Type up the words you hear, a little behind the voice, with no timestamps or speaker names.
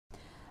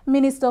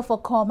Minister for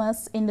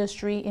Commerce,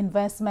 Industry,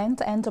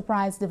 Investment,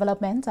 Enterprise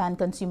Development and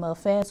Consumer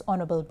Affairs,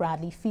 Honorable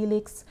Bradley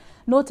Felix,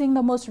 noting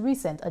the most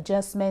recent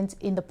adjustment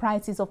in the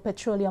prices of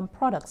petroleum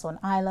products on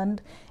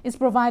island, is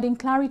providing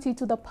clarity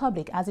to the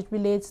public as it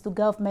relates to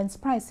government's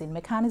pricing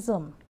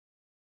mechanism.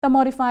 The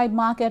modified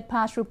market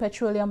pass-through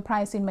petroleum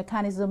pricing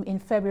mechanism in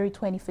February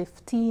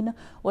 2015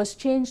 was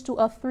changed to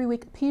a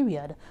 3-week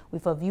period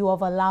with a view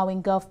of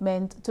allowing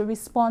government to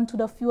respond to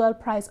the fuel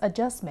price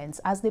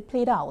adjustments as they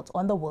played out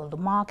on the world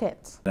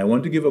market. I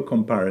want to give a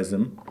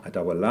comparison at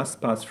our last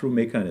pass-through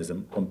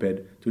mechanism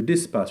compared to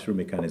this pass-through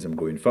mechanism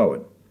going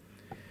forward.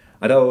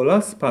 At our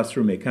last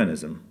pass-through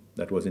mechanism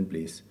that was in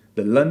place,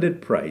 the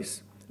landed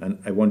price, and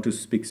I want to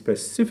speak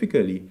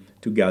specifically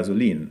to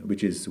gasoline,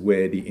 which is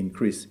where the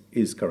increase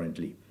is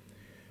currently.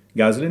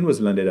 Gasoline was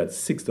landed at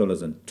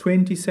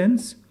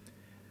 $6.20,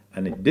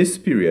 and in this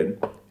period,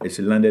 it's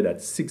landed at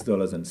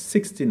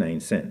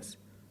 $6.69,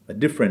 a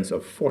difference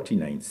of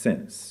 49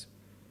 cents.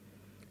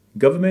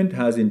 Government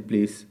has in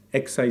place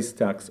excise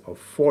tax of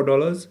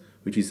 $4,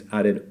 which is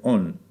added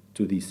on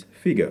to this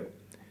figure.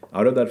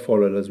 Out of that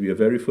 $4, we are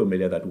very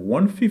familiar that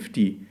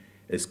 $1.50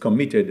 is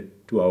committed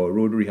to our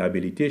road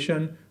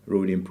rehabilitation,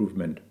 road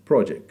improvement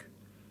project.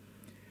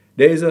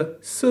 There is a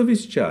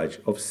service charge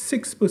of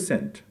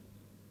 6%,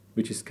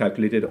 which is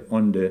calculated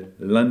on the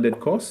landed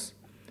costs,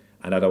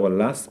 and at our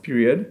last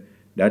period,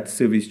 that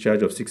service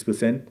charge of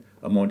 6%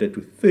 amounted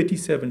to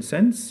 37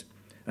 cents,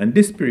 and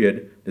this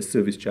period, the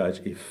service charge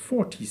is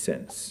 40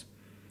 cents.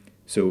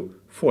 So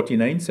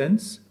 49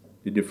 cents,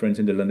 the difference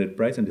in the landed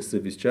price and the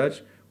service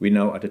charge, we're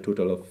now at a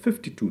total of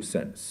 52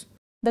 cents.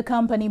 The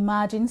company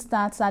margin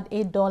starts at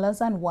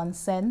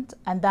 $8.01,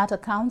 and that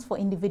accounts for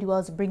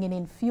individuals bringing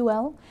in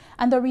fuel,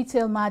 and the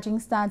retail margin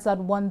starts at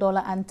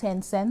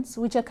 $1.10,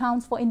 which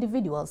accounts for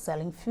individuals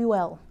selling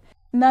fuel.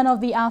 None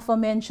of the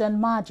aforementioned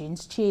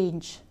margins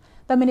change.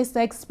 The minister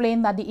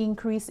explained that the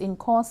increase in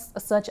costs,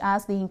 such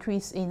as the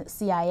increase in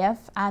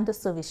CIF and the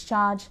service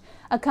charge,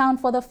 account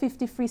for the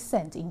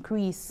 53-cent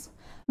increase.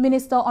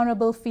 Minister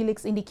Honorable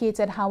Felix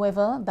indicated,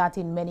 however, that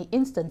in many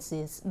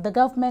instances, the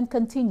government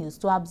continues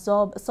to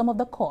absorb some of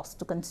the cost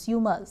to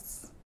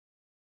consumers.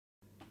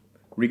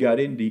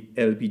 Regarding the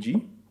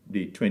LPG,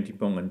 the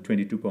 20-pound and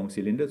 22-pound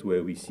cylinders,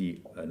 where we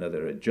see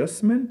another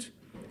adjustment,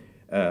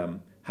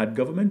 had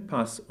government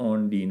passed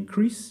on the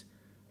increase,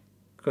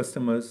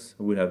 customers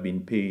would have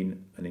been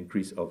paying an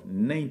increase of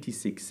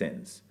 96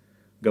 cents.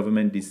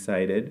 Government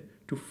decided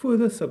to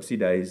further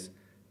subsidize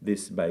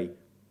this by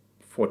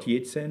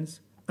 48 cents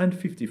and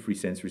 53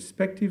 cents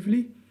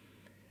respectively,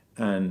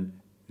 and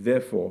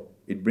therefore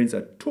it brings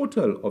a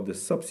total of the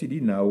subsidy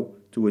now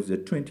towards the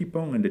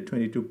 20-pound and the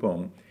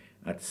 22-pound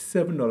at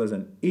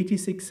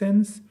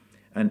 $7.86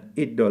 and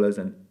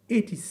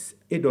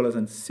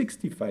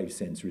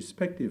 $8.65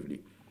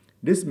 respectively.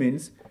 This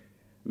means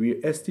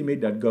we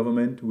estimate that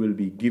government will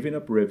be giving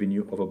up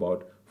revenue of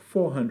about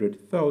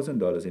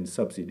 $400,000 in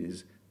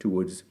subsidies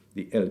towards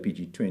the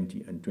LPG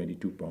 20 and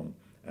 22-pound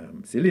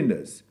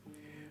cylinders.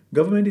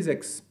 Government is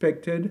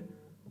expected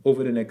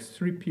over the next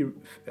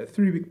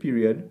three-week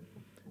period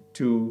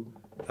to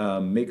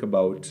make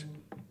about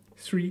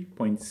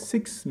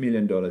 $3.6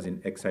 million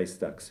in excise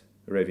tax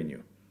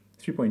revenue.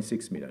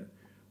 3.6 million.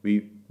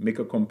 We make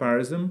a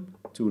comparison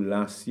to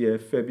last year,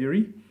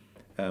 February.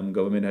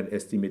 Government had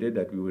estimated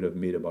that we would have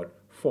made about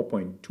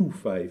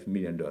 $4.25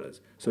 million.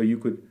 So you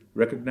could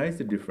recognize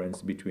the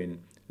difference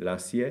between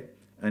last year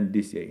and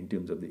this year in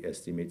terms of the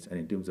estimates and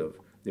in terms of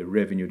the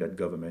revenue that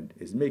government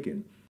is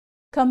making.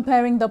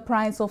 Comparing the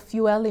price of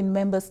fuel in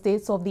member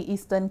states of the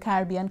Eastern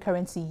Caribbean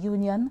Currency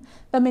Union,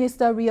 the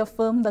minister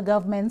reaffirmed the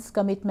government's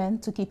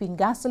commitment to keeping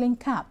gasoline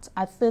capped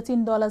at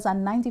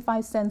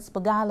 $13.95 per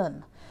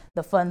gallon.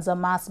 The funds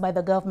amassed by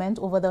the government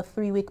over the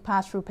 3-week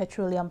pass-through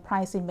petroleum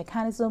pricing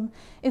mechanism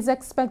is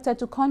expected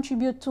to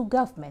contribute to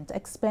government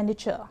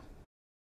expenditure.